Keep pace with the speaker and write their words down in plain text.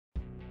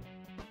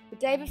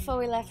day before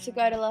we left to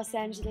go to Los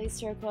Angeles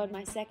to record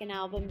my second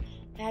album,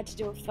 I had to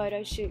do a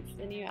photo shoot for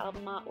the new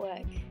album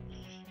artwork.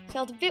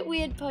 Felt a bit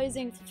weird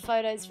posing for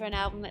photos for an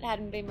album that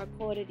hadn't been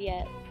recorded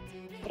yet,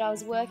 but I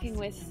was working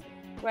with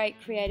great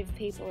creative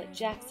people at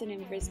Jackson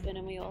in Brisbane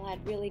and we all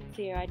had really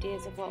clear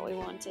ideas of what we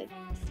wanted.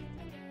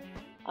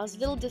 I was a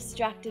little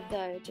distracted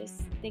though, just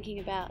thinking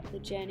about the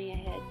journey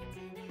ahead.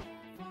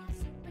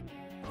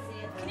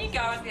 Can you go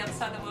on the other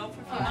side of the world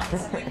for a few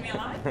months and leave me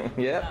alone?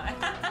 Yeah.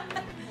 No.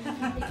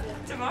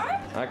 Tomorrow?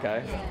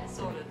 Okay. Yeah,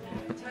 sorted.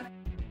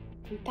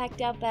 We packed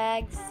our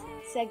bags,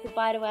 said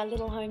goodbye to our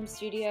little home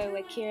studio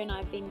where Kira and I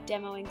have been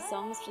demoing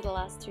songs for the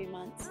last 2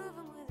 months,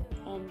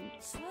 and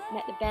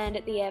met the band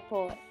at the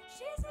airport.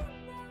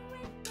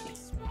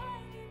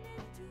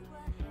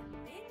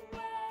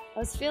 I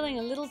was feeling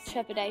a little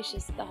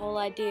trepidatious at the whole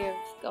idea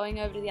of going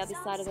over to the other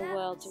side of the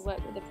world to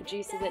work with a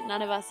producer that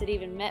none of us had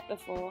even met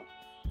before.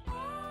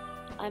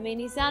 I mean,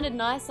 he sounded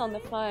nice on the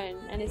phone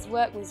and his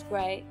work was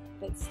great,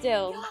 but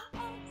still.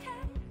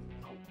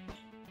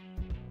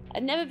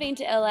 I'd never been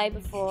to LA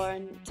before,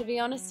 and to be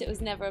honest, it was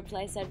never a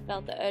place I'd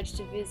felt the urge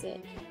to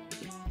visit.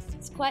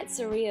 It's quite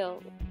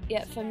surreal,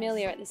 yet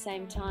familiar at the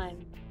same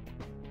time.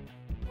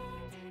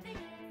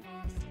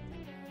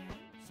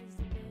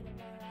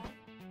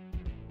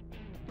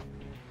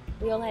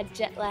 We all had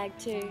jet lag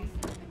too.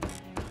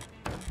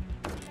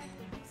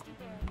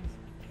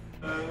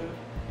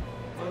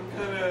 I'm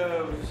gonna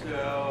have a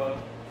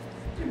shower.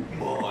 Do you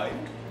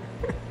mind?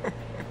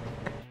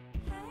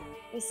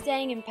 We're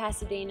staying in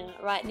Pasadena,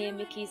 right near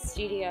Mickey's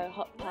studio,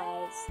 Hot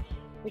Pies,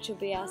 which will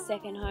be our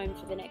second home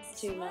for the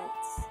next 2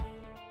 months.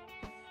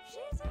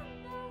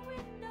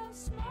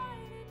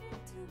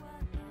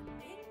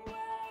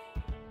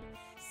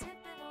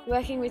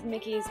 Working with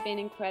Mickey has been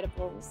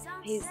incredible.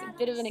 He's a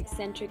bit of an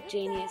eccentric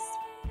genius.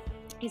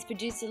 He's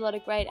produced a lot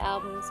of great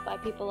albums by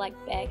people like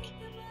Beck,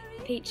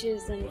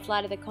 Peaches and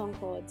Flight of the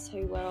Conchords,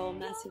 who we're all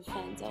massive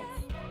fans of.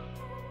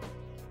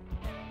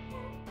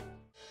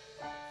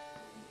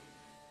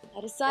 I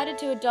decided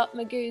to adopt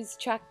Magoo's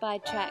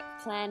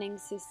track-by-track planning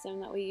system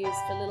that we use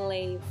for Little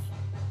Eve.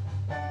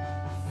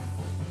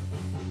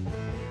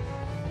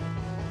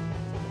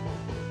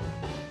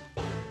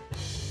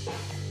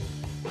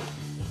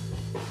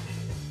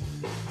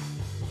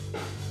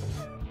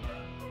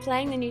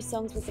 Playing the new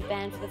songs with the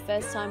band for the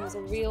first time was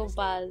a real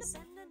buzz.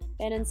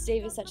 Ben and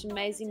Steve are such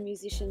amazing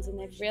musicians and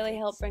they've really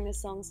helped bring the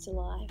songs to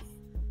life.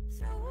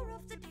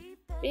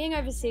 Being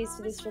overseas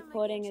for this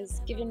recording has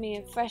given me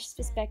a fresh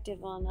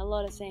perspective on a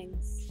lot of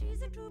things.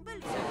 I'm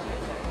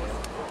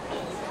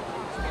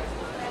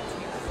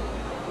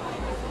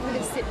going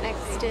to sit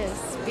next to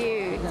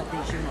Spew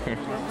the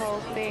whole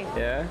thing.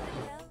 Yeah?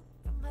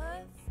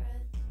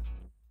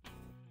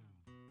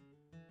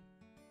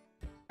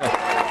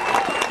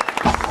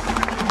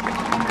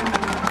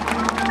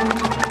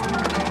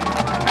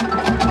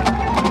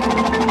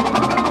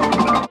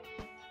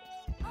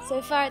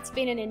 So far it's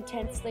been an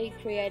intensely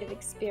creative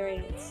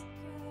experience.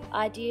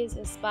 Ideas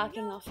are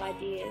sparking off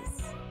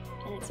ideas,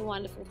 and it's a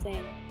wonderful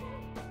thing.